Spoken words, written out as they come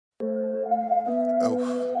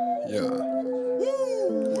Oh, yeah.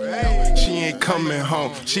 She ain't coming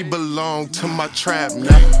home. She belong to my trap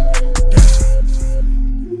now.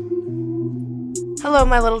 Hello,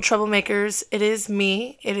 my little troublemakers. It is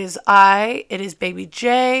me. It is I. It is Baby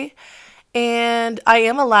J. And I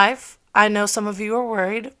am alive. I know some of you are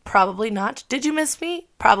worried. Probably not. Did you miss me?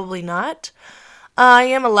 Probably not. I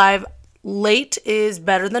am alive. Late is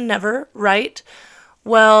better than never, right?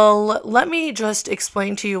 Well, let me just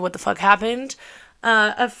explain to you what the fuck happened.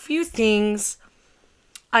 A few things.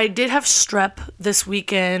 I did have strep this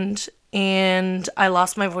weekend and I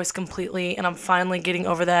lost my voice completely, and I'm finally getting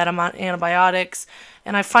over that. I'm on antibiotics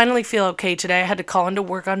and I finally feel okay today. I had to call into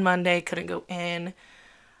work on Monday, couldn't go in.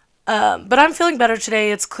 But I'm feeling better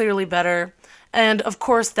today. It's clearly better. And of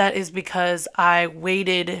course, that is because I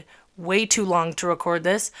waited way too long to record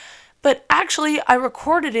this. But actually, I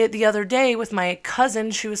recorded it the other day with my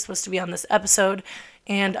cousin. She was supposed to be on this episode.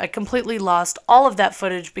 And I completely lost all of that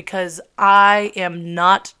footage because I am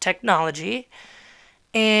not technology.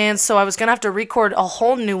 And so I was going to have to record a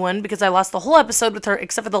whole new one because I lost the whole episode with her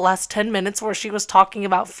except for the last 10 minutes where she was talking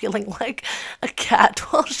about feeling like a cat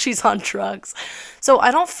while she's on drugs. So I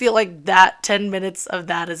don't feel like that 10 minutes of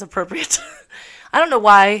that is appropriate. I don't know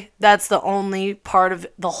why that's the only part of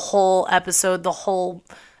the whole episode, the whole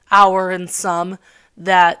hour and some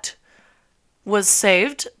that was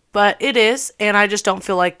saved, but it is, and I just don't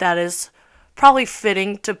feel like that is probably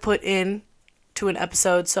fitting to put in to an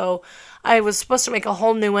episode. So I was supposed to make a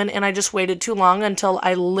whole new one, and I just waited too long until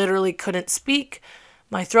I literally couldn't speak.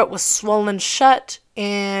 My throat was swollen shut,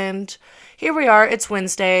 and here we are. It's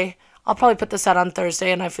Wednesday. I'll probably put this out on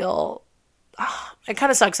Thursday, and I feel it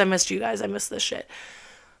kind of sucks. I missed you guys. I missed this shit.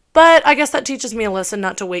 But I guess that teaches me a lesson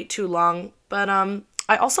not to wait too long. But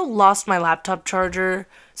I also lost my laptop charger,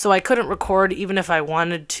 so I couldn't record even if I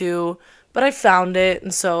wanted to. But I found it,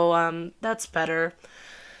 and so that's better.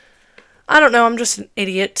 I don't know, I'm just an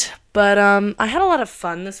idiot. But I had a lot of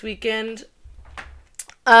fun this weekend.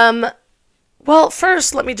 Well,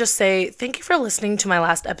 first, let me just say thank you for listening to my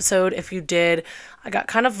last episode. If you did, I got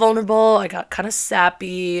kind of vulnerable. I got kind of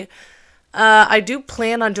sappy. I do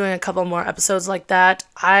plan on doing a couple more episodes like that.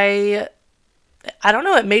 I don't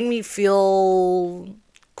know. It made me feel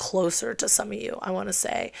closer to some of you. I want to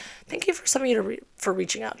say thank you for some of you for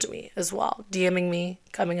reaching out to me as well, DMing me,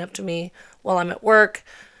 coming up to me while I'm at work.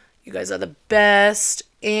 You guys are the best.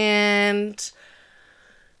 And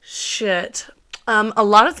shit. A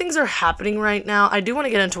lot of things are happening right now. I do want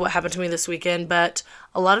to get into what happened to me this weekend, but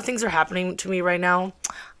a lot of things are happening to me right now.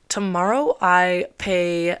 Tomorrow, I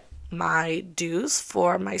pay my dues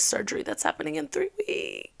for my surgery that's happening in 3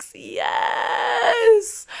 weeks.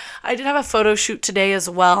 Yes! I did have a photo shoot today as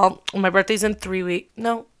well. My birthday's in 3 weeks.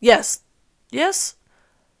 No. Yes. Yes?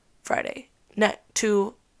 Friday. No,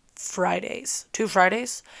 2 Fridays. 2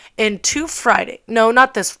 Fridays? In 2 Friday. No,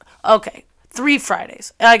 not this. Okay. 3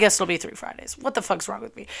 Fridays. I guess it'll be 3 Fridays. What the fuck's wrong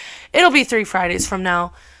with me? It'll be 3 Fridays from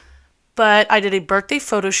now. But I did a birthday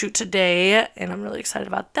photo shoot today, and I'm really excited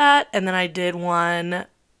about that. And then I did another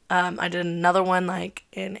one like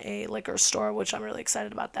in a liquor store, which I'm really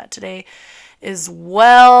excited about that today as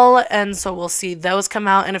well. And so we'll see those come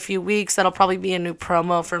out in a few weeks. That'll probably be a new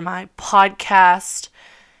promo for my podcast.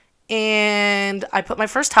 And I put my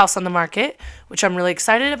first house on the market, which I'm really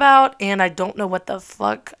excited about, and I don't know what the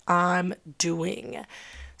fuck I'm doing.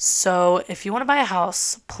 So if you want to buy a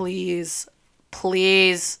house, please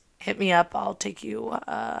hit me up. I'll take you,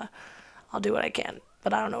 I'll do what I can,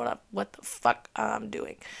 but I don't know what the fuck I'm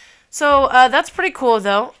doing. So that's pretty cool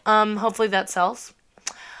though. Hopefully that sells.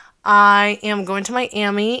 I am going to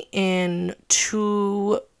Miami in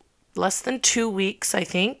less than 2 weeks, I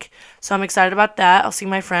think. So I'm excited about that. I'll see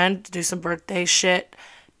my friend, do some birthday shit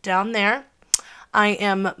down there. I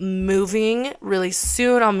am moving really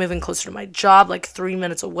soon. I'm moving closer to my job, like 3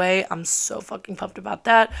 minutes away. I'm so fucking pumped about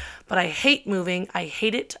that. But I hate moving. I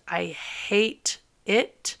hate it. I hate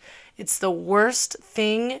it. It's the worst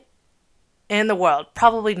thing in the world,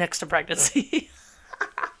 probably next to pregnancy.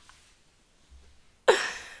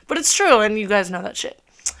 But it's true, and you guys know that shit.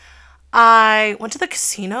 I went to the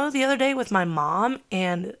casino the other day with my mom,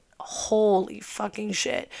 and holy fucking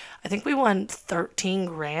shit. I think we won 13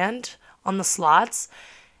 grand on the slots.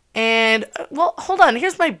 And, well, hold on.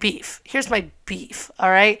 Here's my beef.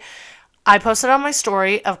 All right? I posted on my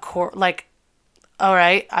story, of course, like, all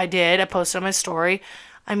right, I did. I posted on my story.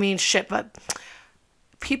 I mean, shit, but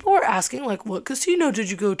people were asking, like, what casino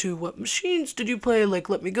did you go to? What machines did you play? Like,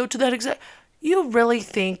 let me go to that exact. You really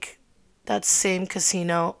think that same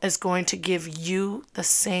casino is going to give you the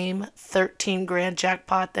same 13 grand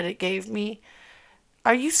jackpot that it gave me?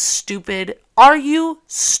 Are you stupid? Are you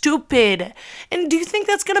stupid? And do you think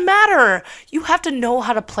that's going to matter? You have to know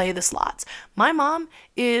how to play the slots. My mom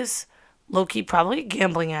is low-key probably a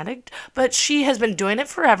gambling addict, but she has been doing it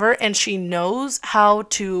forever and she knows how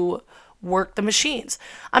to work the machines.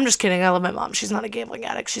 I'm just kidding. I love my mom. She's not a gambling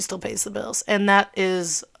addict. She still pays the bills. And that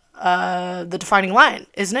is the defining line,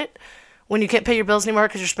 isn't it? When you can't pay your bills anymore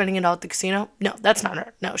because you're spending it all at the casino? No, that's not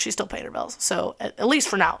her. No, she's still paying her bills. So at least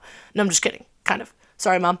for now. No, I'm just kidding. Kind of.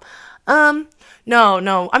 Sorry, Mom.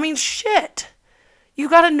 No. I mean, shit. You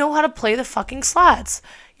gotta know how to play the fucking slots.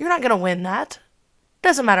 You're not gonna win that.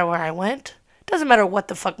 Doesn't matter where I went. Doesn't matter what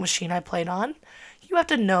the fuck machine I played on. You have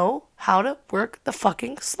to know how to work the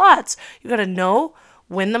fucking slots. You gotta know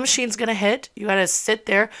when the machine's gonna hit. You gotta sit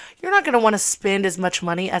there. You're not gonna want to spend as much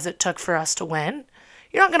money as it took for us to win.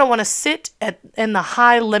 You're not going to want to sit in the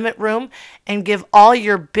high limit room and give all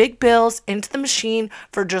your big bills into the machine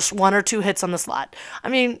for just 1 or 2 hits on the slot. I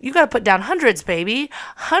mean, you got to put down hundreds, baby.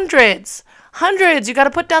 Hundreds. You got to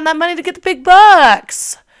put down that money to get the big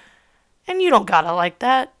bucks. And you don't got to like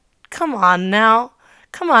that. Come on now.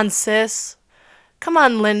 Come on, sis. Come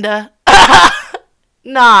on, Linda.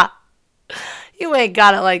 Nah. You ain't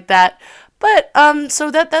got it like that. But,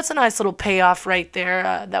 so that's a nice little payoff right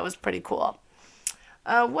there. That was pretty cool.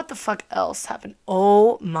 What the fuck else happened?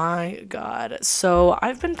 Oh my god. So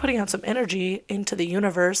I've been putting out some energy into the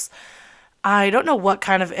universe. I don't know what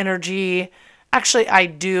kind of energy. Actually, I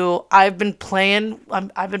do. I've been playing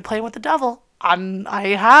with the devil.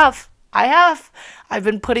 I have. I've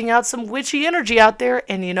been putting out some witchy energy out there,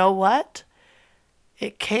 and you know what?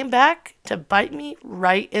 It came back to bite me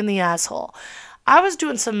right in the asshole. I was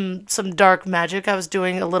doing some dark magic. I was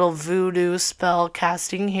doing a little voodoo spell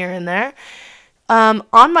casting here and there.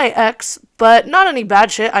 On my ex, but not any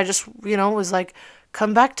bad shit. I just, was like,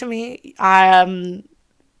 come back to me.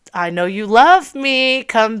 I know you love me.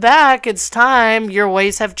 Come back. It's time. Your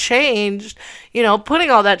ways have changed. Putting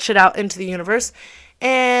all that shit out into the universe.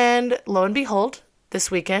 And lo and behold,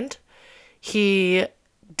 this weekend, he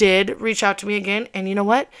did reach out to me again. And you know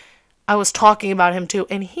what? I was talking about him too.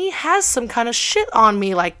 And he has some kind of shit on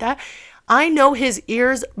me like that. I know his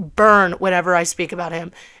ears burn whenever I speak about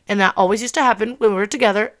him. And that always used to happen when we were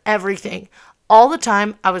together. Everything. All the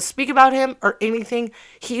time I would speak about him or anything,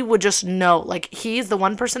 he would just know. Like, he's the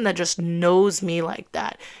one person that just knows me like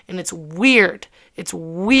that. And it's weird. It's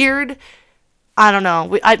weird. I don't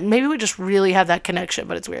know. Maybe we just really have that connection,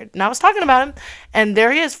 but it's weird. And I was talking about him, and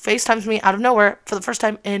there he is, FaceTimes me out of nowhere for the first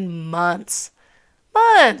time in months.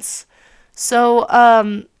 So,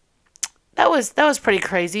 that was pretty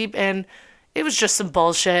crazy, and it was just some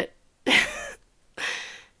bullshit.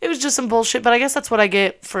 It was just some bullshit, but I guess that's what I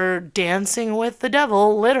get for dancing with the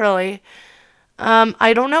devil, literally.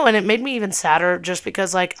 I don't know, and it made me even sadder just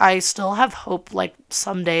because, I still have hope,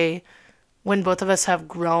 someday when both of us have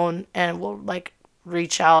grown and we'll,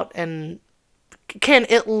 reach out and can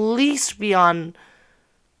at least be on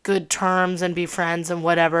good terms and be friends and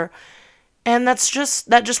whatever. And that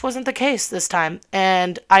just wasn't the case this time.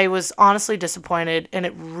 And I was honestly disappointed, and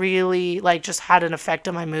it really, just had an effect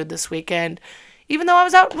on my mood this weekend. Even though I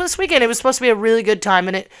was out this weekend, it was supposed to be a really good time,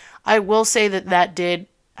 and I will say that did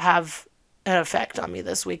have an effect on me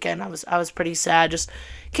this weekend. I was pretty sad. Just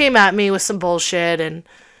came at me with some bullshit, and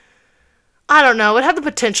I don't know. It had the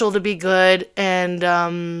potential to be good, and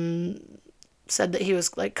said that he was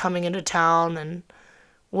coming into town and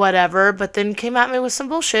whatever, but then came at me with some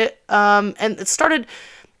bullshit. And it started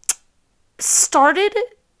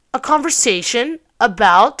a conversation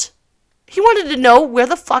about he wanted to know where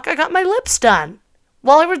the fuck I got my lips done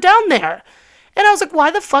while I was down there. And I was like, why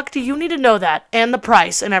the fuck do you need to know that? And the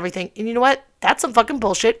price and everything. And you know what? That's some fucking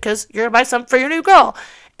bullshit because you're going to buy something for your new girl.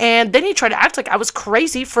 And then he tried to act like I was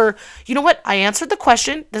crazy for, you know what? I answered the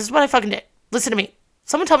question. This is what I fucking did. Listen to me.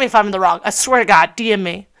 Someone tell me if I'm in the wrong. I swear to God, DM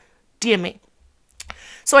me.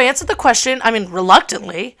 So I answered the question,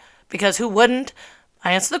 reluctantly, because who wouldn't?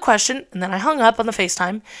 I answered the question, and then I hung up on the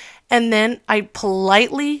FaceTime, and then I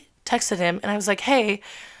politely texted him, and I was like, hey,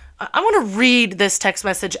 I want to read this text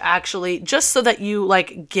message, actually, just so that you,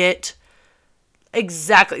 get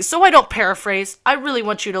exactly, so I don't paraphrase. I really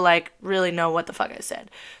want you to, really know what the fuck I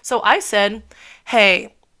said. So I said,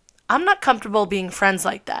 hey, I'm not comfortable being friends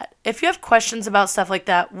like that. If you have questions about stuff like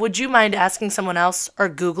that, would you mind asking someone else or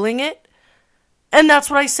Googling it? And that's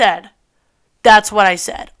what I said.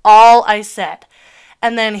 All I said.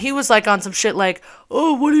 And then he was on some shit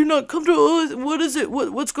oh, what are you not comfortable? What is it?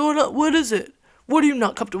 What's going on? What is it? What are you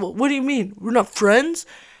not comfortable? What do you mean? We're not friends?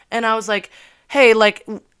 And I was like, hey,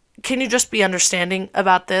 can you just be understanding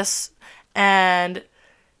about this? And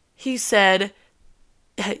he said,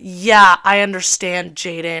 Yeah, I understand,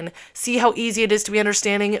 Jaden. See how easy it is to be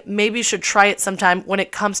understanding? Maybe you should try it sometime when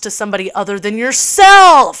it comes to somebody other than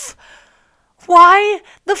yourself. Why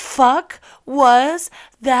the fuck was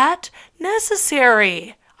that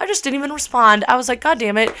necessary? I just didn't even respond. I was like, God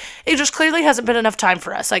damn it. It just clearly hasn't been enough time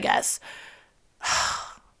for us, I guess.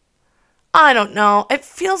 I don't know. It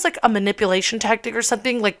feels like a manipulation tactic or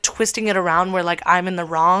something, like twisting it around where like I'm in the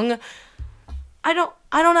wrong. I don't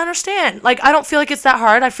understand. Like I don't feel like it's that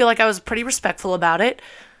hard. I feel like I was pretty respectful about it.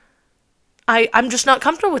 I'm just not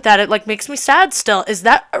comfortable with that. It like makes me sad still. Is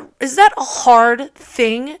that a hard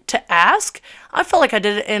thing to ask? I felt like I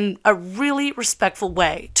did it in a really respectful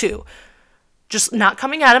way too. Just not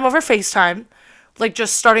coming at him over FaceTime. Like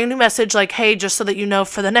just starting a new message like, "Hey, just so that you know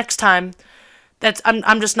for the next time,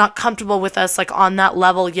 I'm just not comfortable with us like on that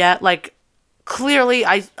level yet. Like clearly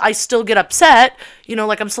I still get upset,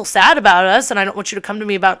 like I'm still sad about us and I don't want you to come to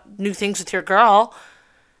me about new things with your girl."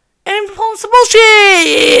 And I'm pulling some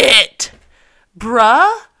bullshit.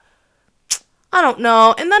 Bruh. I don't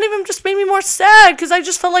know. And that even just made me more sad because I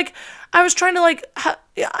just felt like I was trying to like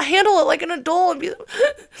handle it like an adult and be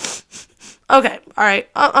okay, all right.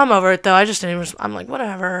 I'm over it though. I just didn't even, I'm like,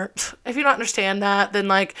 whatever. If you don't understand that, then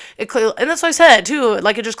like it clearly, and that's what I said too.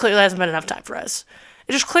 Like it just clearly hasn't been enough time for us.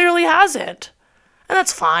 It just clearly hasn't. And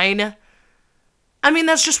that's fine. I mean,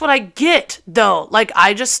 that's just what I get though. Like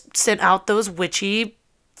I just sent out those witchy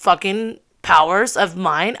fucking powers of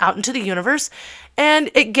mine out into the universe and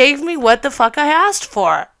it gave me what the fuck I asked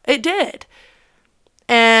for. It did.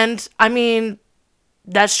 And I mean,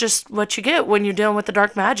 that's just what you get when you're dealing with the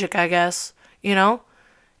dark magic, I guess. It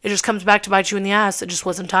just comes back to bite you in the ass. It just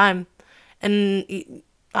wasn't time. And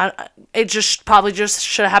it just probably just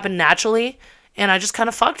should have happened naturally. And I just kind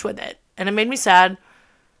of fucked with it. And it made me sad.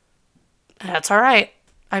 That's all right.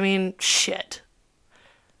 I mean, shit.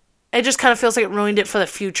 It just kind of feels like it ruined it for the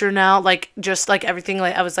future now. Like, just like everything,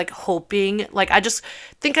 like I was like hoping. Like, I just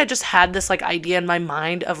think I just had this like idea in my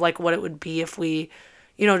mind of like what it would be if we,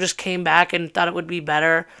 just came back and thought it would be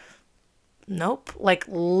better. Nope. Like,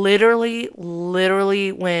 literally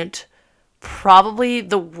went probably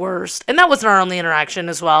the worst. And that wasn't our only interaction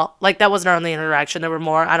as well. Like, that wasn't our only interaction. There were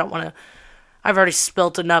more. I've already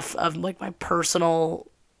spilt enough of like my personal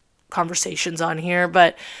conversations on here,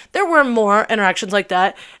 but there were more interactions like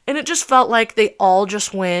that, and it just felt like they all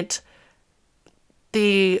just went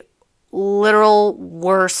the literal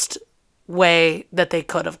worst way that they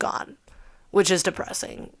could have gone, which is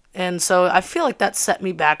depressing. And so I feel like that set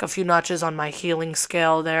me back a few notches on my healing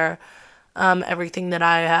scale there. Everything that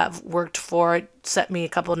I have worked for, it set me a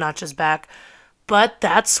couple of notches back, but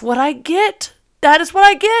that's what I get. That is what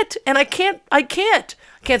I get, and I can't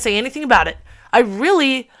say anything about it.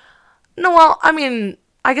 No, well, I mean,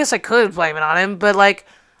 I guess I could blame it on him, but like,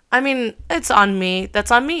 I mean, it's on me.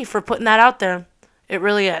 That's on me for putting that out there. It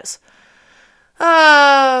really is.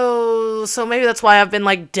 Oh, so maybe that's why I've been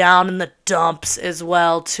like down in the dumps as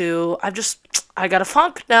well too. I got a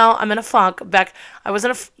funk now. I'm in a funk. Was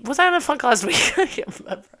I in a funk last week? I can't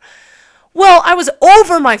remember. Well, I was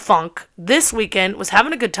over my funk this weekend, was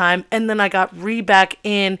having a good time, and then I got back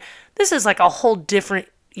in. This is like a whole different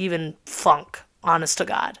even funk, honest to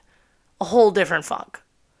God. A whole different funk.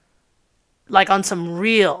 Like on some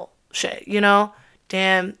real shit,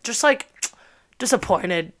 Damn, just like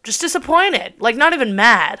disappointed. Just disappointed. Like not even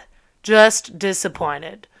mad. Just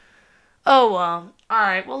disappointed. Oh, well.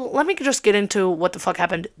 Alright, well, let me just get into what the fuck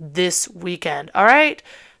happened this weekend, alright?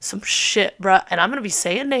 Some shit, bruh. And I'm gonna be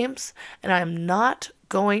saying names, and I am not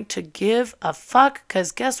going to give a fuck,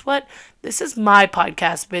 because guess what? This is my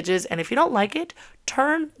podcast, bitches, and if you don't like it,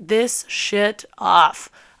 turn this shit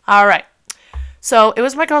off. Alright. So it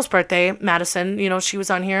was my girl's birthday, Madison. She was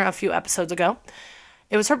on here a few episodes ago.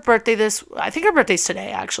 It was her birthday I think her birthday's today,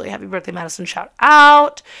 actually. Happy birthday, Madison. Shout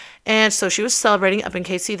out. And so she was celebrating up in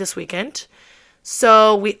KC this weekend.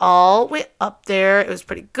 So we all went up there. It was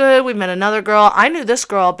pretty good. We met another girl. I knew this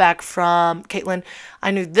girl back from Caitlin. I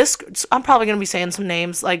knew this. I'm probably going to be saying some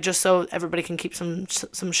names, like just so everybody can keep some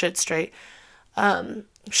shit straight.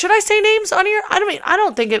 Should I say names on here? I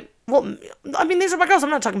don't think it. Well, I mean, these are my girls. I'm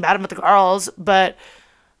not talking bad about the girls, but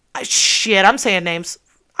I'm saying names.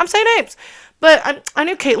 But I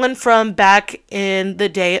knew Caitlin from back in the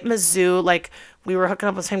day at Mizzou. Like, we were hooking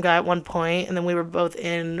up with the same guy at one point, and then we were both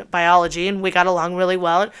in biology, and we got along really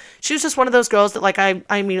well. And she was just one of those girls that, like, I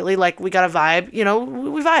immediately, like, we got a vibe.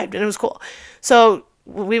 We vibed, and it was cool. So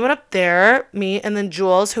we went up there, me and then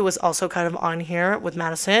Jules, who was also kind of on here with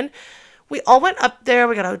Madison. We all went up there.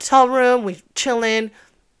 We got a hotel room. We chilling.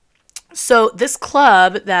 So this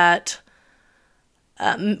club that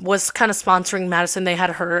was kind of sponsoring Madison. They had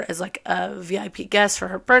her as like a VIP guest for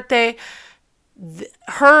her birthday.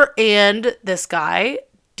 Her and this guy,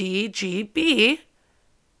 DGB,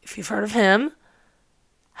 if you've heard of him,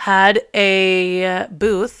 had a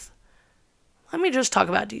booth. Let me just talk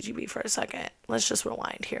about DGB for a second. Let's just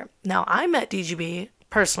rewind here. Now, I met DGB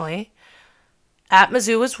personally at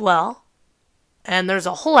Mizzou as well. And there's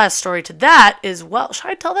a whole ass story to that as well. Should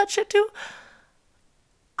I tell that shit too?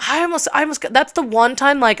 I almost, that's the one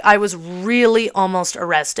time, like, I was really almost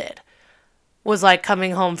arrested. Was, like,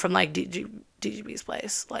 coming home from, like, DGB's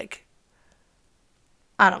place. Like,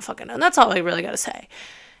 I don't fucking know. And that's all I really gotta say.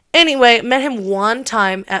 Anyway, met him one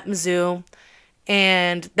time at Mizzou,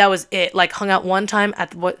 and that was it. Like, hung out one time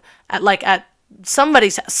at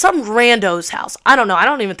somebody's house, some rando's house. I don't know. I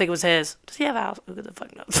don't even think it was his. Does he have a house? Who the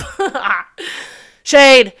fuck knows?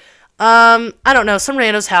 Shade. I don't know. Some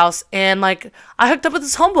rando's house, and like, I hooked up with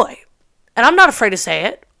this homeboy, and I'm not afraid to say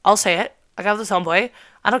it. I'll say it. I got with this homeboy.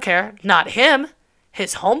 I don't care. Not him.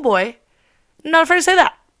 His homeboy. Not afraid to say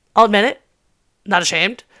that. I'll admit it. Not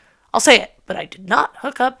ashamed. I'll say it. But I did not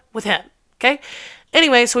hook up with him. Okay?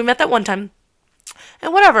 Anyway, so we met that one time.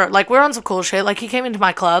 And whatever. Like, we're on some cool shit. Like, he came into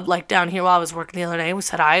my club, like, down here while I was working the other day. We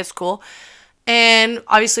said hi. It's cool. And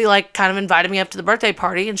obviously, like, kind of invited me up to the birthday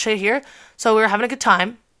party and shit here. So we were having a good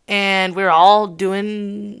time. And we were all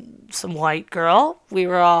doing some white girl. We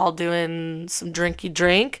were all doing some drinky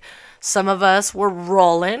drink. Some of us were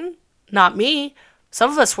rolling. Not me.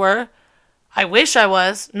 Some of us were. I wish I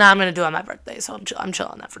was. Nah, I'm going to do it on my birthday. So I'm chill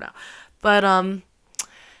on that for now. But,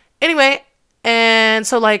 anyway, and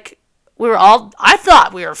so, like, I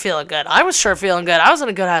thought we were feeling good. I was sure feeling good. I was in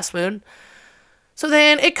a good ass mood. So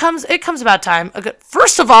then it comes about time.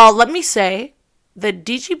 First of all, let me say that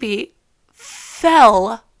DGB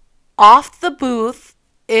fell off the booth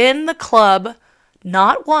in the club,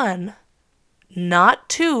 not one, not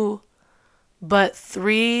two, but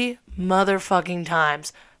 3 motherfucking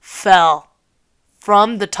times. Fell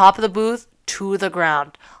from the top of the booth to the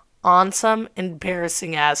ground. On some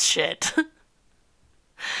embarrassing ass shit.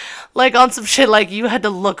 Like, on some shit like you had to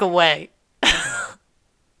look away.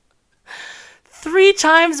 3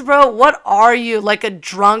 times, bro. What are you? Like a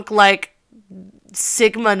drunk, like,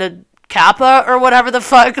 Sigma to Kappa or whatever the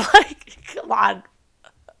fuck? Like, come on.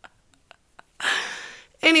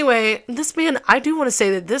 Anyway, this man, I do want to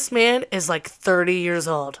say that this man is like 30 years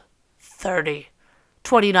old. 30.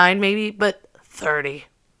 29 maybe, but 30.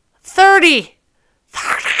 30!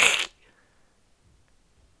 30!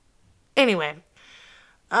 Anyway,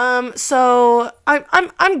 so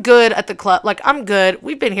I'm good at the club. Like, I'm good.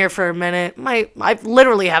 We've been here for a minute. I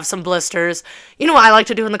literally have some blisters. You know what I like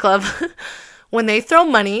to do in the club? When they throw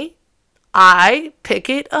money, I pick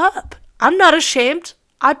it up. I'm not ashamed.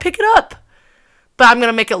 I pick it up. But I'm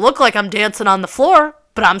gonna make it look like I'm dancing on the floor.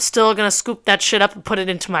 But I'm still gonna scoop that shit up and put it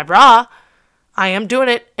into my bra. I am doing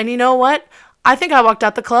it. And you know what? I think I walked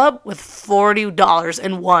out the club with $40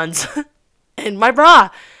 in ones in my bra.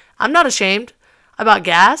 I'm not ashamed. I bought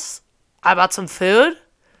gas. I bought some food.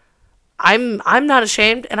 I'm not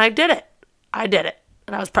ashamed, and I did it. I did it,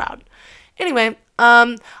 and I was proud. Anyway,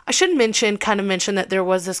 I should mention that there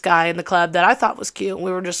was this guy in the club that I thought was cute.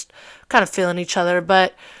 We were just kind of feeling each other,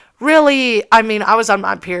 but really, I mean, I was on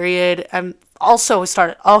my period, and also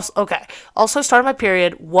started my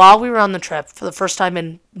period while we were on the trip for the first time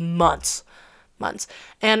in months.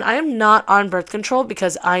 And I am not on birth control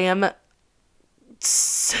because I am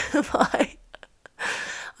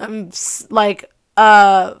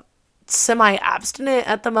semi-abstinent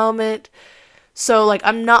at the moment. So, like,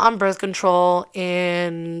 I'm not on birth control,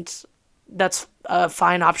 and that's a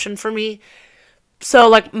fine option for me. So,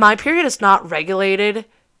 like, my period is not regulated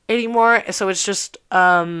anymore. So it's just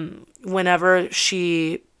whenever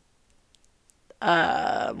she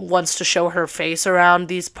wants to show her face around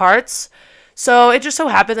these parts. So it just so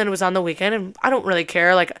happened that it was on the weekend, and I don't really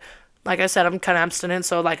care. Like I said, I'm kind of abstinent,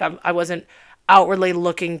 so like I wasn't outwardly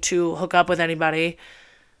looking to hook up with anybody.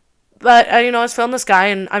 But I was feeling this guy,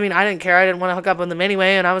 and I mean, I didn't care. I didn't want to hook up with him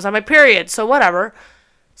anyway, and I was on my period, so whatever.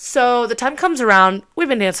 So the time comes around. We've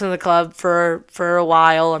been dancing in the club for a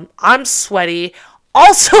while, and I'm sweaty.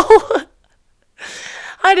 Also,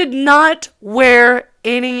 I did not wear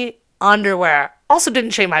any underwear. Also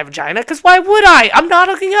didn't shave my vagina, because why would I? I'm not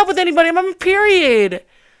hooking up with anybody. I'm on my period.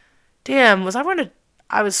 Damn,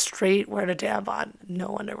 I was straight wearing a tampon.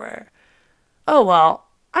 No underwear. Oh, well,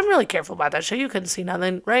 I'm really careful about that shit. You couldn't see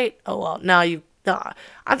nothing, right? Oh, well, no. I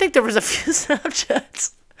think there was a few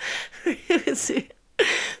Snapchats. You can see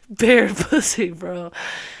bare pussy, bro.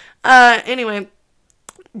 Anyway,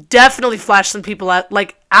 definitely flashed some people out.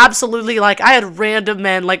 Like, absolutely, like, I had random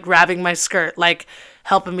men, like, grabbing my skirt. Like,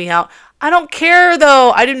 helping me out. I don't care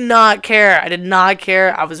though. I do not care. I did not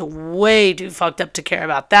care. I was way too fucked up to care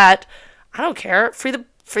about that. I don't care. Free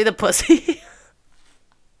the pussy.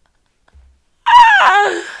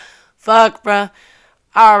 Fuck, bruh.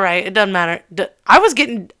 All right, it doesn't matter. I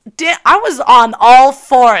was on all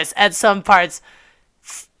fours at some parts.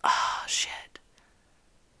 Oh shit.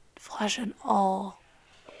 Flashing all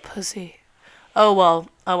pussy. Oh well.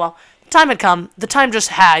 The time had come. The time just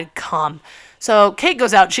had come. So Kate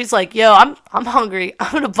goes out. She's like, "Yo, I'm hungry.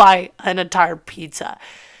 I'm gonna buy an entire pizza."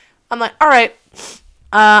 I'm like, "All right,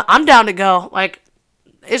 I'm down to go." Like,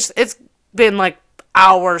 it's been like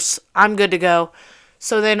hours. I'm good to go.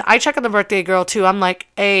 So then I check on the birthday girl too. I'm like,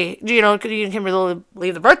 "Hey, you can really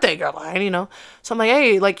leave the birthday girl behind, you know?" So I'm like,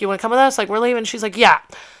 "Hey, like, you want to come with us? Like, we're leaving." She's like, "Yeah."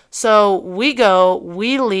 So we go.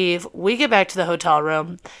 We leave. We get back to the hotel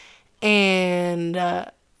room, and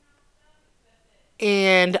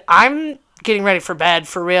I'm getting ready for bed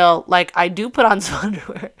for real. Like, I do put on some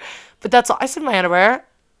underwear, but that's all. I sleep in my underwear.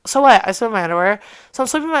 So what? I sleep in my underwear. So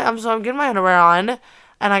I'm getting my underwear on,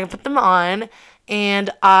 and I can put them on, and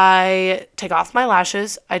I take off my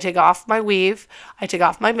lashes. I take off my weave. I take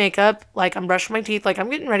off my makeup. Like, I'm brushing my teeth. Like, I'm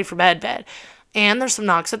getting ready for bed. And there's some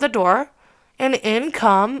knocks at the door, and in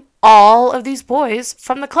come all of these boys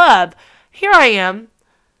from the club. Here I am,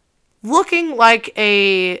 looking like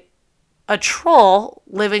a troll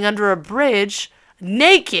living under a bridge,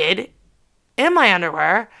 naked, in my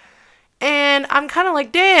underwear, and I'm kind of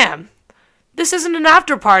like, damn, this isn't an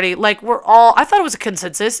after party. Like, I thought it was a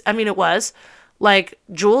consensus. I mean, it was. Like,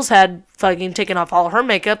 Jules had fucking taken off all her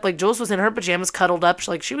makeup. Like, Jules was in her pajamas, cuddled up.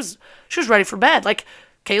 She was ready for bed. Like,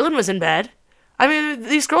 Kaylin was in bed. I mean,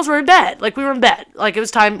 these girls were in bed. Like, we were in bed. Like, it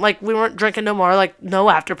was time. Like, we weren't drinking no more. Like, no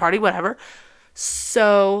after party, whatever.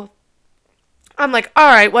 So I'm like,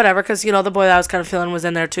 all right, whatever, because, the boy that I was kind of feeling was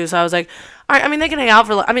in there, too. So I was like, all right, I mean, they can hang out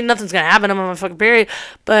for, nothing's going to happen. I'm on my fucking period.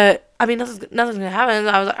 But, I mean, nothing's going to happen.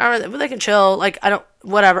 I was like, all right, they can chill. Like, I don't,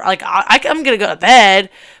 whatever. Like, I'm going to go to bed.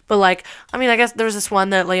 But, like, I mean, I guess there was this one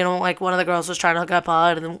that, like, one of the girls was trying to hook up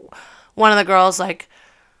on. And then one of the girls,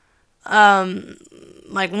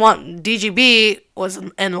 DGB was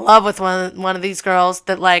in love with one of these girls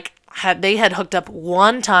that, like, they had hooked up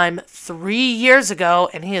one time 3 years ago,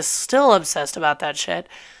 and he is still obsessed about that shit.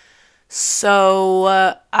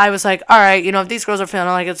 So I was like, all right, if these girls are feeling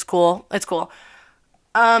like it's cool. So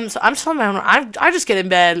I'm just on my own. I just get in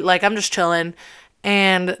bed, like, I'm just chilling,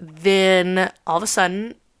 and then all of a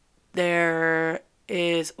sudden there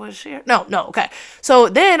is, was she here? No, okay. So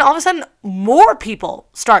then all of a sudden more people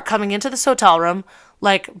start coming into this hotel room,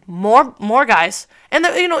 like more guys, and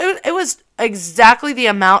it was exactly the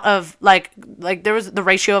amount of like there was the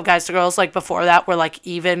ratio of guys to girls like before that were like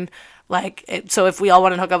even, like so if we all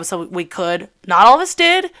wanted to hook up with someone, we could. Not all of us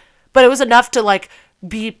did, but it was enough to like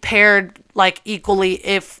be paired like equally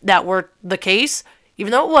if that were the case, even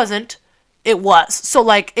though it wasn't. It was. So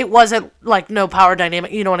like it wasn't like no power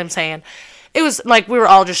dynamic, you know what I'm saying? It was like we were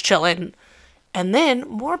all just chilling, and then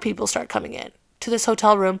more people start coming in to this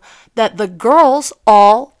hotel room that the girls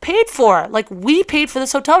all paid for. Like, we paid for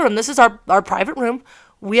this hotel room. This is our private room.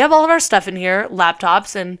 We have all of our stuff in here,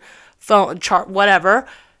 laptops and phone, chart, whatever.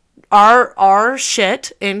 Our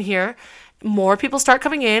shit in here. More people start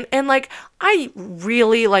coming in, and like, I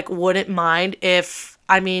really like wouldn't mind if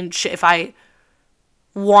I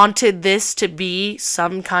wanted this to be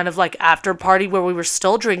some kind of like after party where we were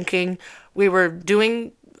still drinking, we were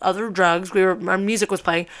doing other drugs, our music was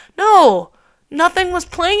playing. No, nothing was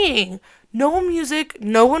playing. No music.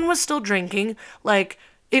 No one was still drinking. Like,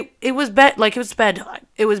 it was bed. Like, it was bedtime.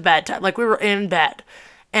 It was bedtime. Like, we were in bed.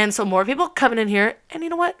 And so more people coming in here. And you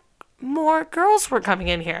know what? More girls were coming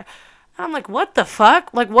in here. And I'm like, what the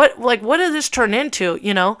fuck? Like, what did this turn into?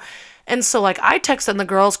 And so, like, I texted the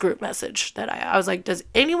girls group message that I was like, does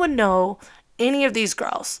anyone know any of these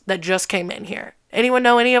girls that just came in here? Anyone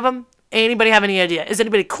know any of them? Anybody have any idea? Is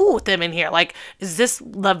anybody cool with them in here? Like, is this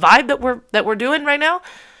the vibe that we're doing right now?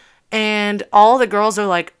 And all the girls are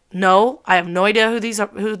like, no, I have no idea who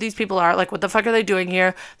these people are. Like, what the fuck are they doing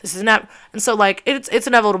here? This is not. And so like it's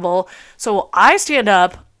inevitable. So I stand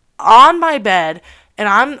up on my bed and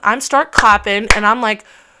I'm start clapping, and I'm like,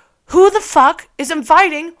 who the fuck is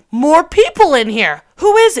inviting more people in here?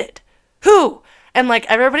 Who is it? Who? And, like,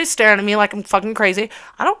 everybody's staring at me like I'm fucking crazy.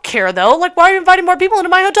 I don't care, though. Like, why are you inviting more people into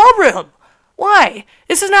my hotel room? Why?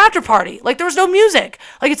 This is an after party. Like, there was no music.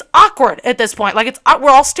 Like, it's awkward at this point. Like, we're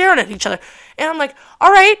all staring at each other. And I'm like,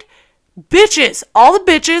 all right, bitches, all the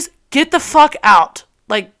bitches, get the fuck out.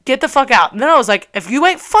 Like, get the fuck out. And then I was like, if you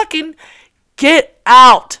ain't fucking, get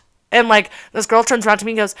out. And, like, this girl turns around to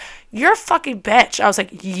me and goes, you're a fucking bitch. I was like,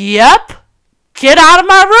 yep. get out of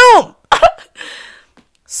my room.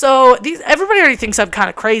 So everybody already thinks I'm kind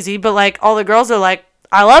of crazy, but like all the girls are like,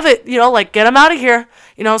 I love it, like get him out of here,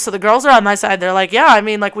 so the girls are on my side. They're like, yeah, I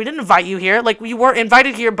mean, like we didn't invite you here, like you weren't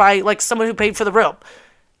invited here by like someone who paid for the room.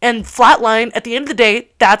 And flatline, at the end of the day,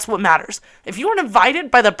 that's what matters. If you weren't invited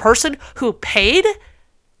by the person who paid,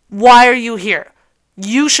 why are you here?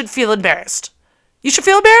 You should feel embarrassed. You should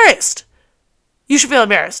feel embarrassed. You should feel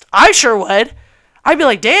embarrassed. I sure would. I'd be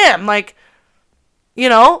like, damn, like,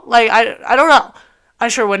 like, I don't know. I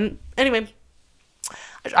sure wouldn't. Anyway,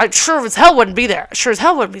 I sure as hell wouldn't be there. I sure as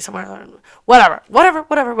hell wouldn't be somewhere.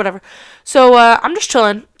 Whatever. So, I'm just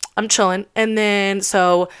chilling. And then,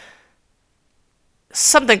 so,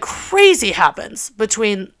 something crazy happens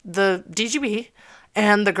between the DGB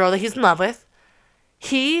and the girl that he's in love with.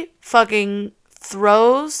 He fucking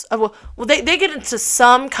throws... Well, they get into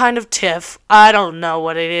some kind of tiff. I don't know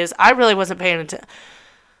what it is. I really wasn't paying attention.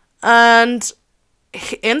 And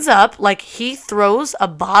he ends up, like, he throws a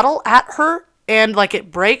bottle at her, and, like, it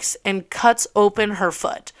breaks and cuts open her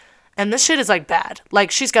foot. And this shit is, like, bad. Like,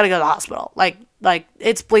 she's got to go to the hospital. Like,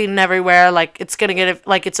 it's bleeding everywhere. Like, it's going to get,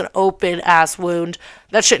 like, it's an open-ass wound.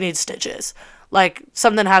 That shit needs stitches. Like,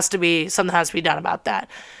 something has to be done about that.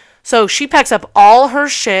 So she packs up all her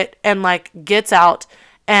shit and, like, gets out.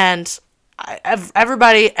 And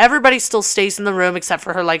everybody still stays in the room except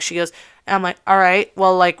for her. Like, she goes, and I'm like, all right,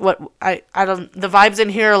 well, like, what, I don't, the vibes in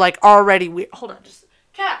here are, like, already weird. Hold on, just,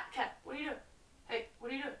 Cat, what are you doing? Hey,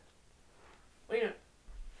 what are you doing?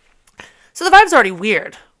 So the vibe's already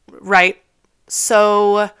weird, right?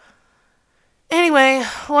 So, anyway,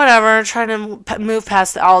 whatever, trying to move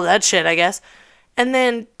past all that shit, I guess. And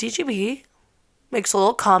then DGB makes a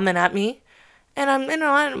little comment at me, and I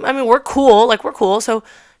mean, we're cool, so,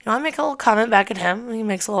 I make a little comment back at him, and he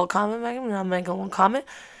makes a little comment back at me, and I make a little comment,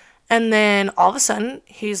 and then all of a sudden,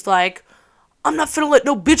 he's like, I'm not finna let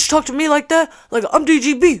no bitch talk to me like that, like, I'm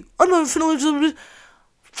DGB, I'm not finna let no bitch.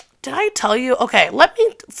 Did I tell you? Okay, let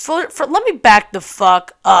me back the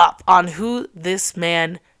fuck up on who this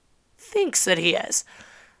man thinks that he is.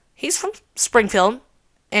 He's from Springfield,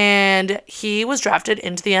 and he was drafted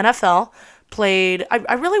into the NFL.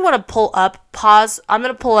 I really want to pause. I'm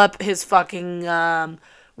going to pull up his fucking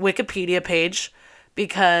Wikipedia page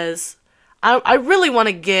because I really want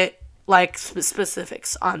to get like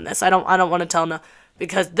specifics on this. I don't want to tell no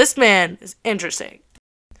because this man is interesting.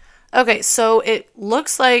 Okay, so it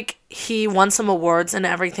looks like he won some awards and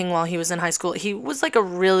everything while he was in high school. He was like a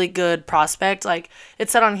really good prospect. Like it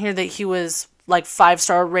said on here that he was like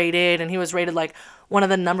 5-star rated and he was rated like one of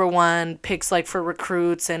the number one picks like for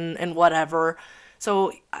recruits and whatever.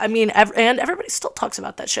 So, I mean, and everybody still talks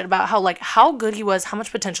about that shit, about how good he was, how much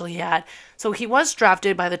potential he had. So he was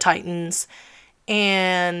drafted by the Titans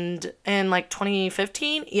and in like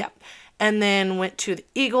 2015, yeah. And then went to the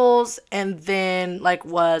Eagles and then like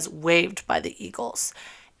was waived by the Eagles.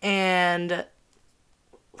 And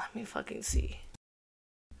let me fucking see.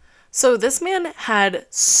 So this man had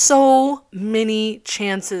so many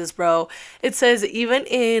chances, bro. It says even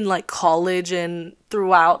in like college and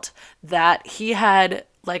throughout that he had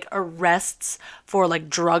like arrests for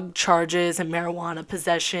like drug charges and marijuana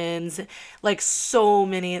possessions. Like so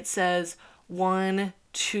many. It says 1,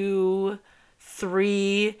 2,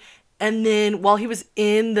 3. And then while he was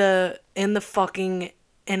in the fucking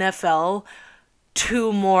NFL,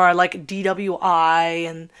 2 more like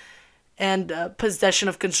DWI and possession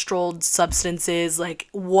of controlled substances, like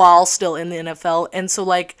while still in the NFL. And so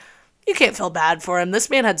like you can't feel bad for him. This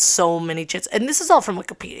man had so many chances, and this is all from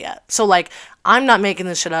Wikipedia. So like I'm not making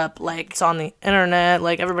this shit up. Like it's on the internet.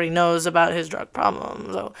 Like everybody knows about his drug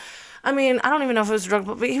problem. So I mean I don't even know if it was a drug,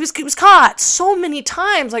 but he was caught so many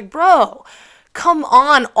times. Like bro. Come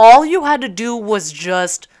on, all you had to do was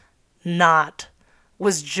just not.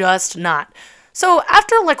 So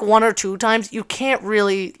after like 1 or 2 times, you can't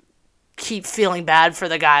really keep feeling bad for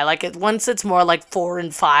the guy. Like once it's more like 4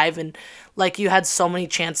 and 5 and like you had so many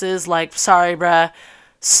chances, like sorry bruh,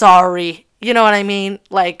 sorry. You know what I mean?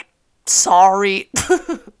 Like sorry.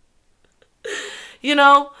 You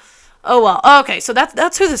know? Oh well, okay, so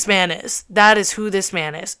that's who this man is. That is who this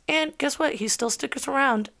man is. And guess what? He still sticks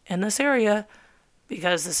around in this area.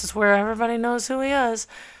 Because this is where everybody knows who he is.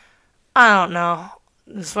 I don't know.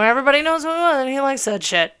 This is where everybody knows who he was, and he likes that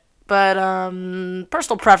shit. But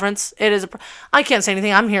personal preference. It is. I can't say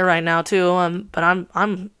anything. I'm here right now too. But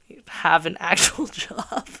I'm have an actual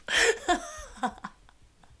job.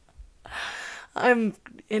 I'm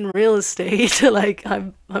in real estate. Like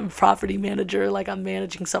I'm property manager. Like I'm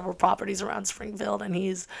managing several properties around Springfield, and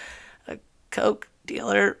he's a coke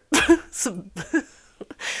dealer.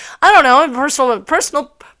 I don't know.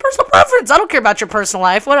 personal preference. I don't care about your personal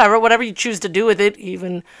life. Whatever you choose to do with it,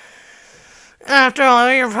 even after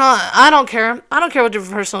all your I don't care. I don't care what your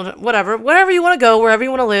personal, whatever you want to go, wherever you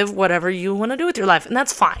want to live, whatever you want to do with your life, and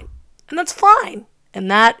that's fine. And that's fine.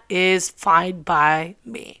 And that is fine by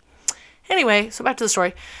me. Anyway, so back to the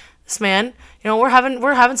story. This man, we're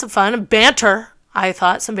having some fun and banter. I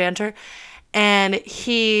thought some banter, and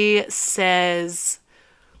he says,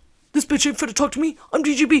 "This bitch ain't finna talk to me. I'm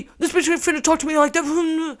DGB. This bitch ain't finna talk to me like that."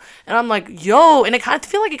 And I'm like, "Yo!" And I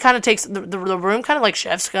feel like it kind of takes the room kind of like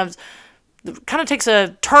shifts, kind of takes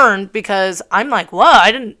a turn because I'm like, "What?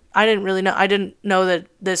 I didn't really know. I didn't know that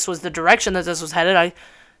this was the direction that this was headed. I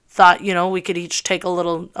thought we could each take a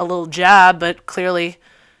little jab, but clearly,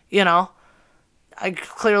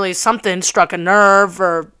 clearly something struck a nerve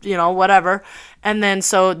or, whatever." And then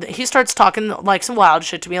so he starts talking like some wild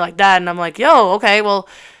shit to me like that. And I'm like, yo, okay, well,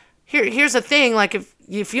 here's the thing. Like,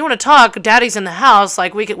 if you want to talk, daddy's in the house.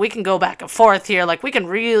 Like, we can go back and forth here. Like, we can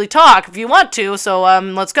really talk if you want to. So,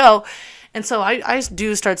 let's go. And so I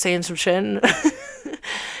do start saying some shit. And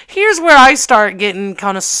here's where I start getting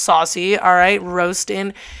kind of saucy. All right.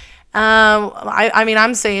 Roasting.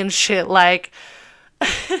 I'm saying shit like,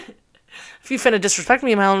 if you finna disrespect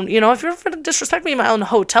me in my own, if you're finna disrespect me in my own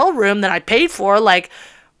hotel room that I paid for, like,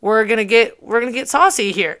 we're gonna get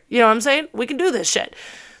saucy here. You know what I'm saying? We can do this shit.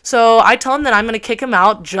 So I tell him that I'm gonna kick him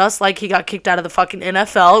out just like he got kicked out of the fucking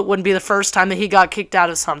NFL. It wouldn't be the first time that he got kicked out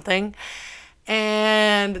of something.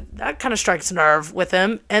 And that kind of strikes a nerve with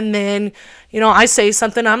him. And then, I say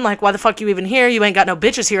something. I'm like, why the fuck you even here? You ain't got no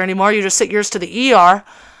bitches here anymore. You just sit yours to the ER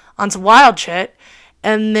on some wild shit.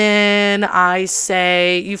 And then I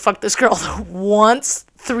say, you fucked this girl once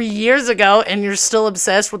 3 years ago and you're still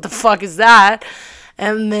obsessed. What the fuck is that?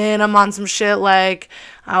 And then I'm on some shit like,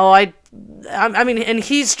 I mean, and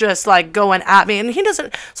he's just like going at me, and he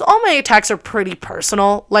doesn't. So all my attacks are pretty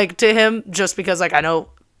personal, like, to him, just because, like, I know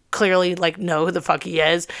clearly, like, know who the fuck he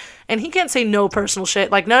is, and he can't say no personal shit.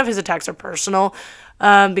 Like, none of his attacks are personal.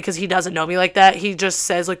 Because he doesn't know me like that. He just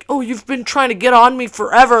says, like, oh, you've been trying to get on me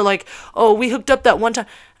forever. Like, oh, we hooked up that one time.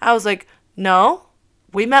 I was like, no,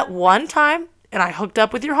 we met one time, and I hooked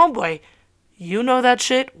up with your homeboy. You know that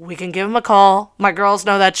shit. We can give him a call. My girls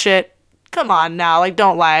know that shit. Come on now. Like,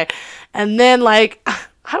 don't lie. And then, like,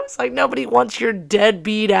 I was like, nobody wants your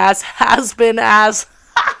deadbeat ass, has-been ass.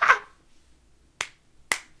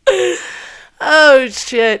 Oh,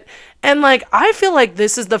 shit. And, like, I feel like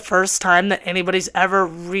this is the first time that anybody's ever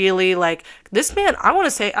really, like, this man, I want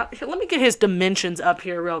to say, let me get his dimensions up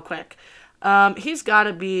here real quick. He's got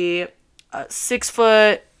to be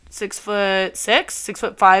 6'6",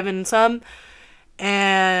 6'5" and some,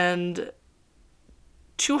 and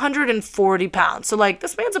 240 pounds. So, like,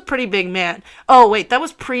 this man's a pretty big man. Oh, wait, that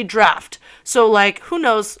was pre-draft. So, like, who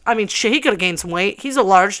knows? I mean, shit, he could have gained some weight. He's a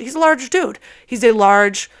large dude. He's a large dude. He's a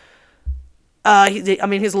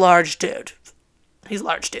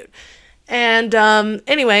large dude. And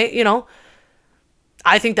anyway,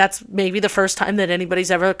 I think that's maybe the first time that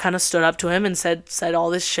anybody's ever kind of stood up to him and said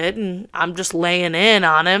all this shit, and I'm just laying in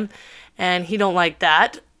on him, and he don't like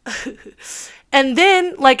that. And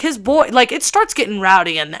then, like, his boy, like, it starts getting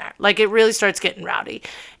rowdy in there. Like, it really starts getting rowdy.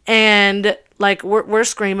 And, like, we're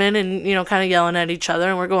screaming and, kind of yelling at each other,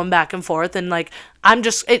 and we're going back and forth. And, like, I'm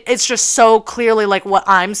just, it's just so clearly, like, what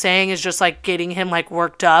I'm saying is just, like, getting him, like,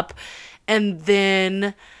 worked up. And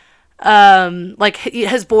then, like,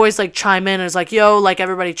 his boys, like, chime in and is like, yo, like,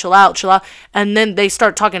 everybody chill out. And then they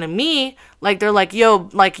start talking to me. Like, they're like, yo,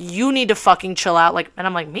 like, you need to fucking chill out. Like, and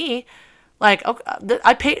I'm like, me? Like, okay,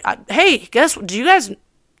 I paid, hey, guess, do you guys,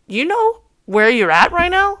 where you're at right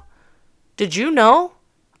now? Did you know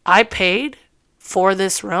I paid for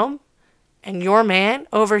this room and your man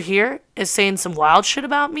over here is saying some wild shit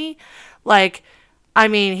about me? Like, I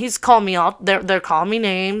mean, he's calling me out, they're calling me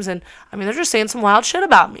names, and, I mean, they're just saying some wild shit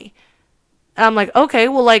about me. And I'm like, okay,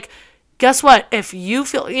 well, like, guess what? If you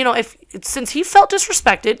feel, since he felt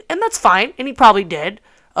disrespected, and that's fine, and he probably did,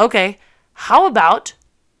 okay, how about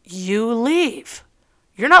you leave?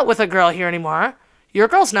 You're not with a girl here anymore. Your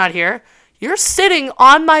girl's not here. You're sitting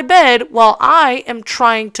on my bed while I am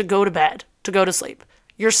trying to go to bed, to go to sleep.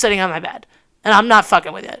 You're sitting on my bed, and I'm not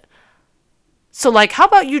fucking with it. So, like, how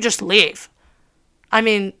about you just leave? I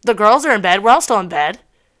mean, the girls are in bed. We're all still in bed.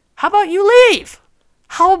 How about you leave?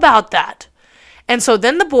 How about that? And so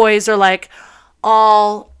then the boys are, like,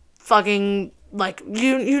 all fucking, like,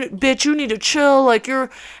 you bitch, you need to chill, like,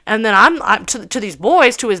 and then I'm to these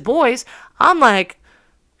boys, to his boys, I'm like,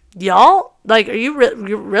 y'all, like, are you're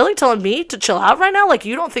really telling me to chill out right now? Like,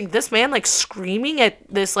 you don't think this man, like, screaming at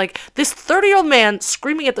this, like, this 30-year-old man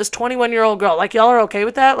screaming at this 21-year-old girl, like, y'all are okay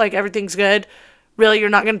with that? Like, everything's good? Really? You're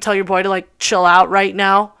not going to tell your boy to like chill out right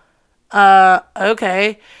now?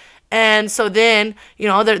 Okay. And so then, you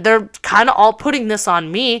know, they're kind of all putting this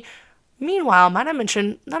on me. Meanwhile, might I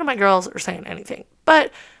mention, none of my girls are saying anything.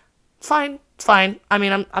 But fine, it's fine. I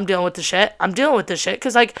mean, I'm dealing with the shit. I'm dealing with this shit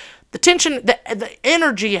because, like, the tension, the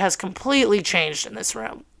energy has completely changed in this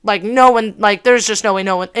room. Like, no one, like, there's just no way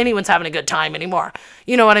anyone's having a good time anymore.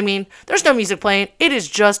 You know what I mean? There's no music playing. It is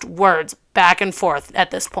just words back and forth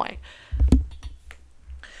at this point.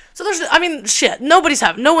 So shit, no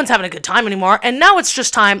one's having a good time anymore. And now it's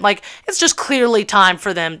just time, like, it's just clearly time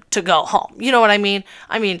for them to go home. You know what I mean?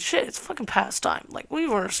 I mean, shit, it's fucking past time. Like, we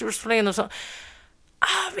were playing this.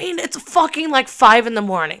 I mean, it's fucking like 5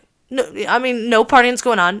 a.m. No, I mean, no partying's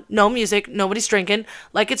going on, no music, nobody's drinking.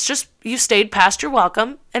 Like, it's just, you stayed past your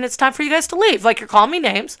welcome, and it's time for you guys to leave. Like, you're calling me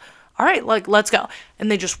names. All right, like, let's go. And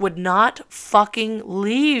they just would not fucking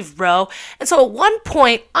leave, bro. And so at one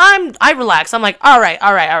point, I relax. I'm like, all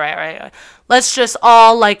right. Let's just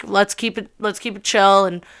all, like, let's keep it chill.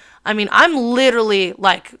 And, I mean, I'm literally,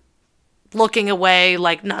 like, looking away,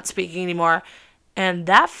 like, not speaking anymore. And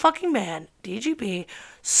that fucking man, DGB,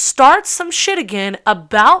 starts some shit again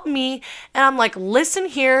about me. And I'm like, listen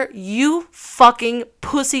here, you fucking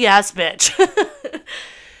pussy ass bitch.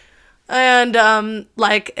 And, and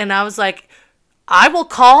I was like, I will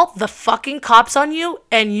call the fucking cops on you,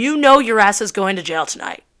 and you know your ass is going to jail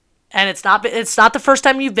tonight. And it's not the first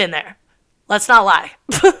time you've been there. Let's not lie.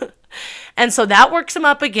 And so that works him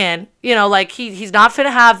up again. You know, like, he's not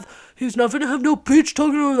finna have no bitch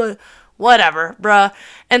talking to her, like, whatever, bruh.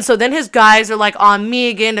 And so then his guys are, like, on me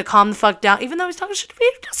again to calm the fuck down, even though he's talking shit to me.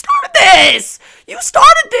 You just started this. You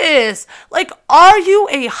started this. Like, are you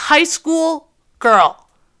a high school girl?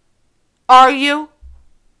 Are you?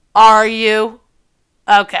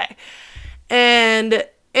 Okay. And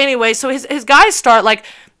anyway, so his guys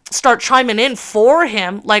start chiming in for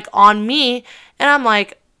him, like, on me. And I'm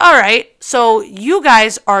like, all right, so you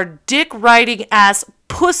guys are dick riding ass,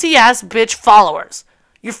 pussy ass bitch followers.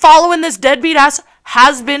 You're following this deadbeat ass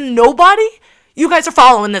has-been nobody? You guys are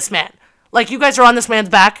following this man. Like, you guys are on this man's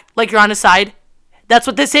back. Like, you're on his side. That's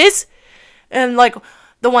what this is? And, like,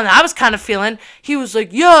 the one that I was kind of feeling, he was like,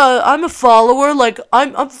 yeah, I'm a follower. Like,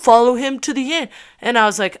 I'm follow him to the end. And I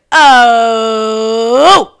was like,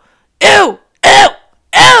 oh, ew.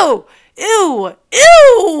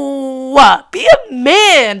 Be a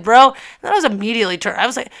man, bro. And then I was immediately turned. It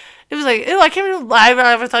was like, ew, I can't even lie.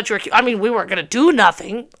 I ever thought you were cute. I mean, we weren't going to do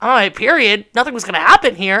nothing. All right, period. Nothing was going to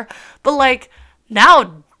happen here. But, like,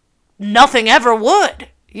 now nothing ever would,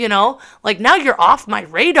 you know? Like, now you're off my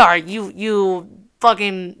radar, you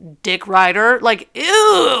fucking dick rider. Like,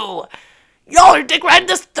 ew. Y'all are dick riding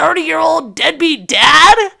this 30-year-old deadbeat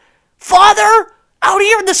dad? Father? Out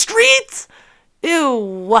here in the streets?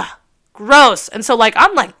 Ew. Gross. And so, like,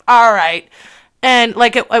 I'm like, all right. And,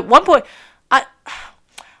 like, at one point,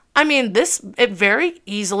 I mean, it very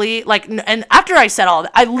easily, like, and after I said all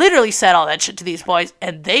that, I literally said all that shit to these boys,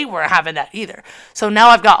 and they weren't having that either. So now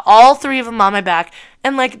I've got all 3 of them on my back,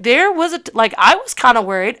 and, like, there was I was kind of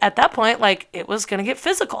worried at that point, like, it was going to get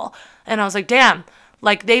physical. And I was like, damn,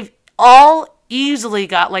 like, they've all easily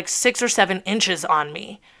got, like, 6 or 7 inches on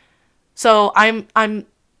me. So I'm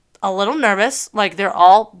a little nervous. Like, they're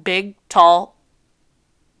all big, tall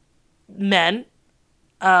men,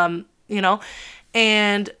 you know,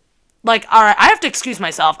 and, like, all right, I have to excuse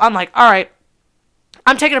myself. I'm like, all right,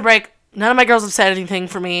 I'm taking a break. None of my girls have said anything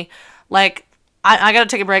for me. Like, I gotta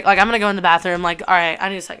take a break. Like, I'm gonna go in the bathroom. Like, all right, I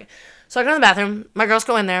need a second. So I go in the bathroom. My girls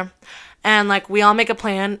go in there. And, like, we all make a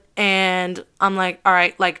plan. And I'm like, all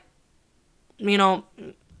right, like, you know,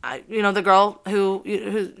 the girl who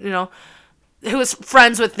was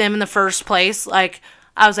friends with them in the first place. Like,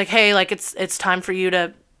 I was like, hey, like, it's time for you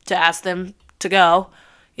to ask them to go.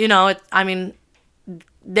 You know,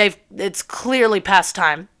 it's clearly past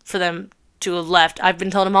time for them to have left. I've been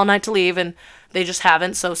telling them all night to leave, and they just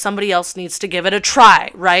haven't, so somebody else needs to give it a try,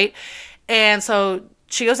 right? And so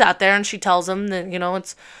she goes out there, and she tells them that, you know,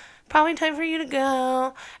 it's probably time for you to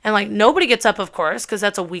go. And, like, nobody gets up, of course, because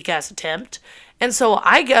that's a weak-ass attempt. And so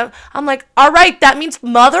I'm like, all right, that means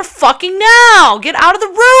motherfucking now. Get out of the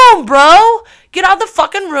room, bro. Get out of the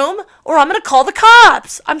fucking room, or I'm going to call the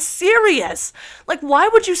cops. I'm serious. Like, why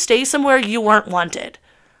would you stay somewhere you weren't wanted?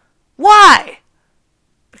 Why?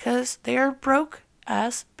 Because they're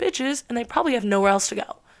broke-ass bitches, and they probably have nowhere else to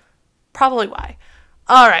go. Probably why.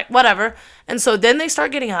 All right, whatever. And so then they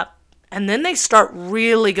start getting up, and then they start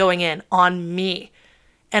really going in on me.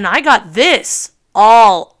 And I got this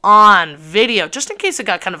all on video, just in case it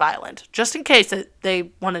got kind of violent, just in case that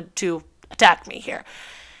they wanted to attack me here.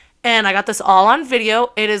 And I got this all on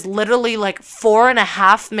video. It is literally like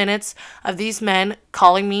 4.5 minutes of these men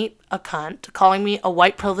calling me a cunt, calling me a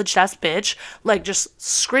white privileged ass bitch, like just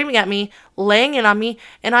screaming at me, laying in on me,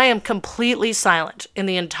 and I am completely silent in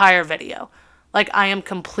the entire video. Like, I am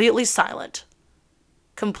completely silent.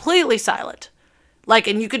 Completely silent. Like,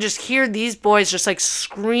 and you could just hear these boys just like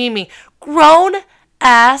screaming. Grown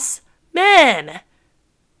ass men.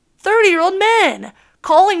 30-year-old men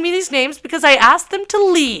calling me these names because I asked them to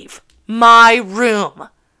leave my room.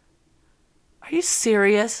 Are you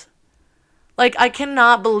serious? Like, I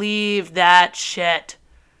cannot believe that shit.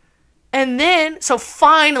 And then, so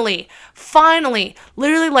finally,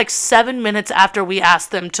 literally like 7 minutes after we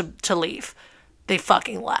asked them to leave, they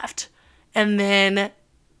fucking left. And then,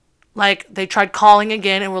 like, they tried calling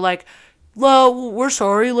again and were like, well, we're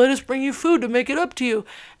sorry, let us bring you food to make it up to you.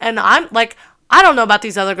 And I'm like, I don't know about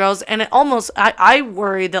these other girls, and it almost, I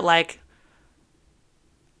worry that, like,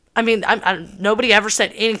 I mean, nobody ever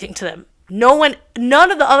said anything to them.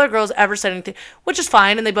 None of the other girls ever said anything, which is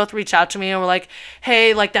fine, and they both reached out to me and were like,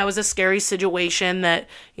 hey, like, that was a scary situation that,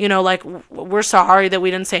 you know, like, we're sorry that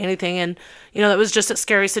we didn't say anything, and, you know, that was just a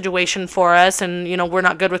scary situation for us, and, you know, we're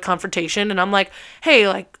not good with confrontation, and I'm like, hey,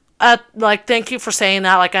 like, thank you for saying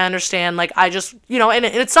that, like, I understand, like, I just, you know, and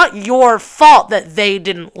it's not your fault that they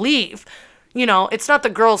didn't leave. You know, it's not the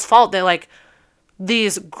girl's fault that, like,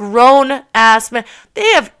 these grown-ass men,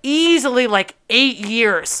 they have easily, like, 8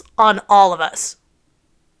 years on all of us.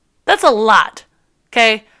 That's a lot,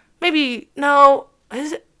 okay? Maybe, no,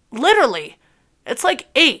 is it? Literally, it's like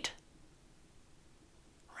 8,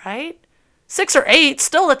 right? 6 or 8,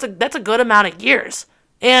 still, that's a good amount of years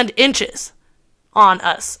and inches on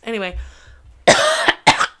us. Anyways,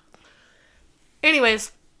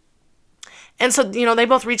 and so, you know, they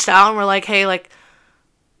both reached out and were like, hey, like,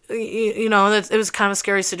 you know, it was kind of a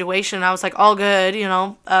scary situation. And I was like, all good, you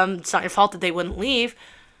know, it's not your fault that they wouldn't leave.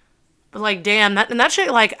 But, like, damn, that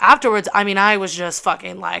shit, like, afterwards, I mean, I was just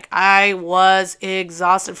fucking, like, I was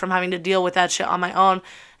exhausted from having to deal with that shit on my own.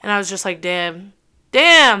 And I was just like, damn. You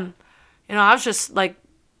know, I was just, like,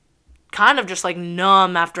 kind of just, like,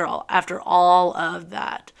 numb after all of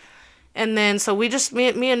that. And then, so we just, me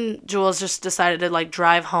and Jules just decided to, like,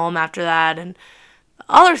 drive home after that. And the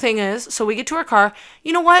other thing is, so we get to our car.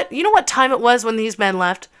 You know what? You know what time it was when these men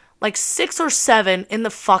left? Like 6 or 7 in the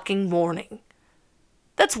fucking morning.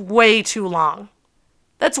 That's way too long.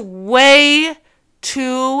 That's way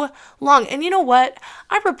too long. And you know what?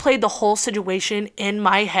 I replayed the whole situation in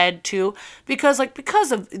my head too, because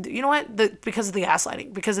of, you know what? Because of the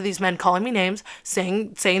gaslighting, because of these men calling me names,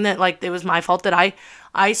 saying that, like, it was my fault that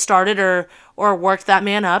I started or worked that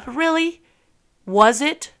man up. Really? Was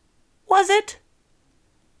it?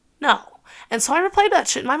 No. And so I replayed that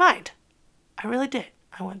shit in my mind. I really did.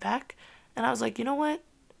 I went back and I was like, you know what?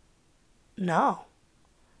 No.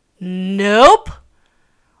 Nope.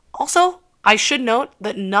 Also, I should note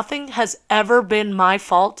that nothing has ever been my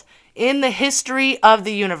fault in the history of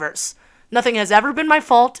the universe. Nothing has ever been my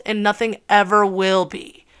fault, and nothing ever will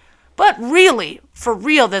be. But really, for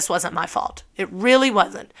real, this wasn't my fault. It really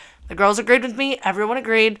wasn't. The girls agreed with me. Everyone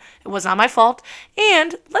agreed. It was not my fault.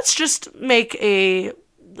 And let's just make a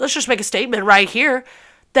statement right here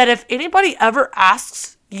that if anybody ever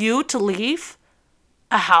asks you to leave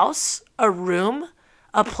a house, a room,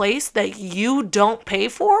 a place that you don't pay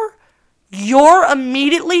for, you're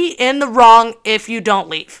immediately in the wrong if you don't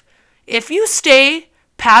leave. If you stay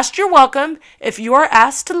past your welcome, if you are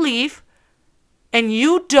asked to leave and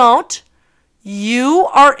you don't, you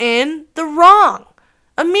are in the wrong.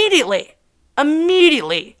 Immediately.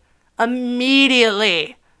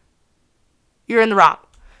 You're in the wrong.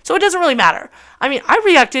 So it doesn't really matter. I mean, I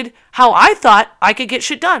reacted how I thought I could get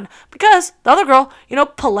shit done. Because the other girl, you know,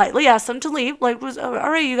 politely asked them to leave. Like, was, all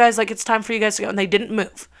right, you guys, like, it's time for you guys to go. And they didn't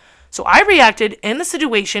move. So I reacted in the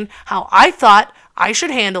situation how I thought I should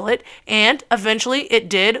handle it. And eventually it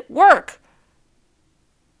did work.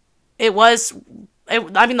 I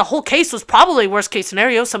mean, the whole case was probably worst case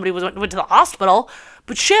scenario. Somebody went to the hospital.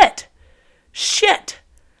 But shit.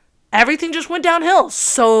 Everything just went downhill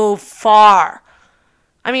so far.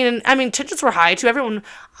 I mean, tensions were high too. Everyone,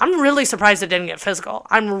 I'm really surprised it didn't get physical.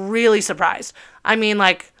 I'm really surprised. I mean,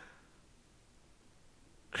 like,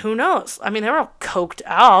 who knows? I mean, they were all coked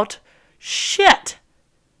out. Shit.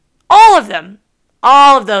 All of them.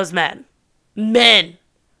 All of those men. Men.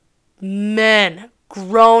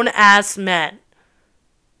 Grown-ass men.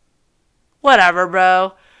 Whatever,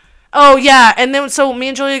 bro. Oh, yeah, and then so me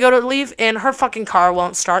and Julia go to leave, and her fucking car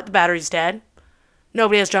won't start. The battery's dead.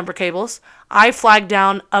 Nobody has jumper cables. I flagged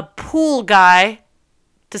down a pool guy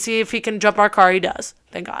to see if he can jump our car. He does.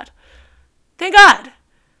 Thank God.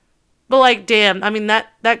 But, like, damn, I mean,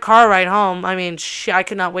 that car ride home, I mean, I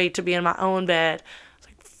could not wait to be in my own bed. It's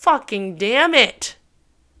like, fucking damn it.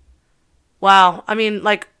 Wow. I mean,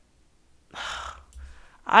 like,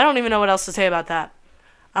 I don't even know what else to say about that.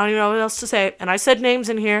 I don't even know what else to say. And I said names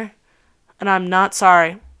in here, and I'm not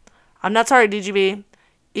sorry. I'm not sorry, DGB.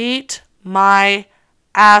 Eat my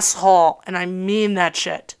asshole. And I mean that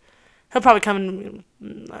shit. He'll probably come and...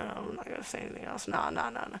 No, I'm not going to say anything else. No. I'm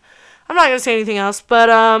not going to say anything else. But,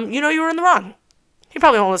 you were in the wrong. He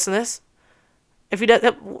probably won't listen to this. If he does...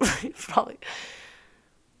 probably...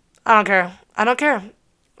 I don't care.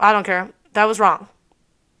 That was wrong.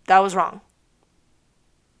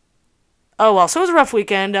 Oh, well, so it was a rough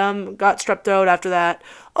weekend. Got strep throat after that.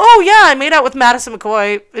 Oh, yeah, I made out with Madison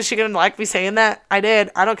McCoy. Is she going to like me saying that? I did.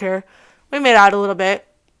 I don't care. We made out a little bit.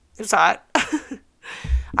 It was hot.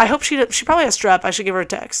 I hope she probably has strep. I should give her a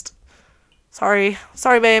text. Sorry,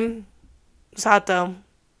 babe. It's hot, though.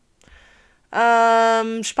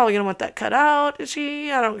 She's probably going to want that cut out. Is she?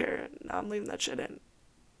 I don't care. No, I'm leaving that shit in.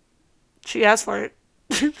 She asked for it.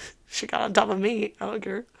 She got on top of me. I don't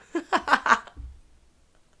care. I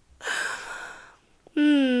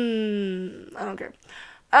don't care.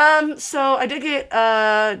 So I did get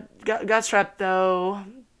got strep though.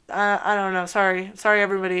 I don't know. Sorry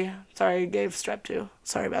everybody. Sorry, gave strep too.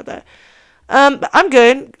 Sorry about that. But I'm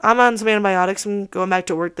good. I'm on some antibiotics. I'm going back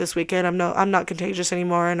to work this weekend. I'm not contagious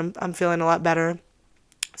anymore, and I'm feeling a lot better.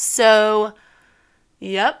 So,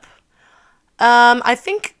 yep. I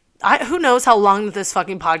think who knows how long this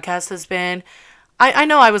fucking podcast has been. I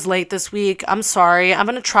know I was late this week. I'm sorry. I'm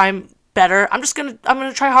gonna try better. I'm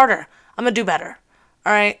gonna try harder. I'm gonna do better.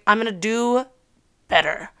 All right. I'm gonna do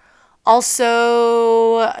better.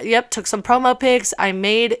 Also, took some promo pics. I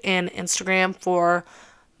made an Instagram for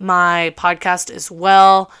my podcast as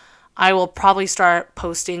well. I will probably start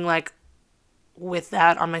posting like with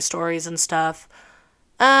that on my stories and stuff.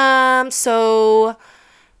 So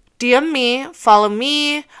DM me, follow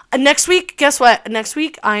me. Next week, guess what? Next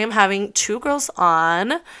week I am having 2 girls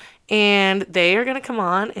on, and they are gonna come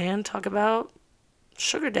on and talk about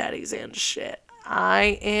sugar daddies and shit.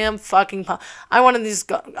 I am fucking I wanted these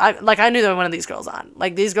I knew there were one of these girls on.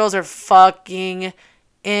 Like, these girls are fucking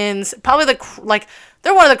probably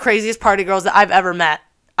they're one of the craziest party girls that I've ever met.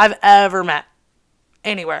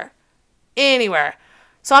 Anywhere.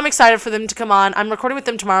 So I'm excited for them to come on. I'm recording with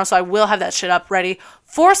them tomorrow, so I will have that shit up ready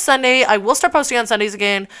for Sunday. I will start posting on Sundays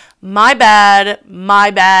again. My bad.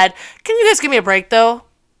 Can you guys give me a break, though?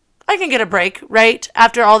 I can get a break, right?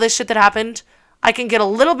 After all this shit that happened, I can get a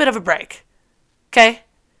little bit of a break. Okay?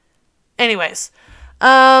 Anyways.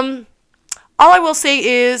 All I will say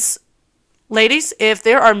is, ladies, if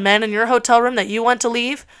there are men in your hotel room that you want to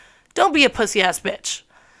leave, don't be a pussy-ass bitch.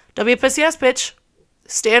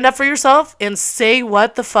 Stand up for yourself and say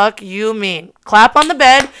what the fuck you mean. Clap on the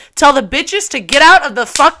bed. Tell the bitches to get out of the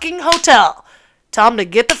fucking hotel. Tell them to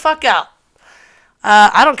get the fuck out.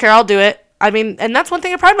 I don't care. I'll do it. I mean, and that's one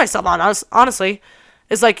thing I pride myself on, honestly.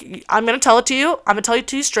 Is like, I'm going to tell it to you. I'm going to tell it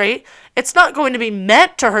to you straight. It's not going to be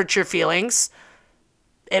meant to hurt your feelings.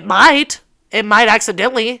 It might. It might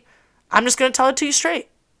accidentally. I'm just going to tell it to you straight.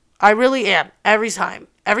 I really am. Every time.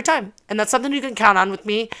 And that's something you can count on with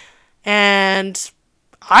me. And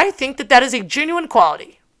I think that is a genuine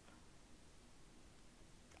quality.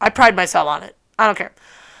 I pride myself on it. I don't care.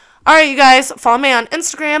 All right, you guys. Follow me on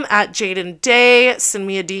Instagram at Jaden Day. Send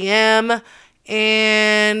me a DM.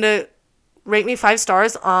 And rate me 5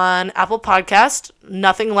 stars on Apple Podcast.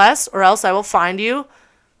 Nothing less, or else I will find you.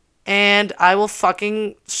 And I will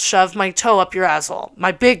fucking shove my toe up your asshole.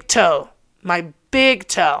 My big toe. I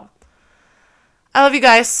love you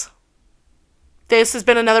guys. This has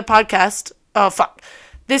been another podcast. Oh, fuck.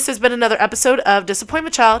 This has been another episode of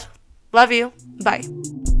Disappointment Child. Love you. Bye.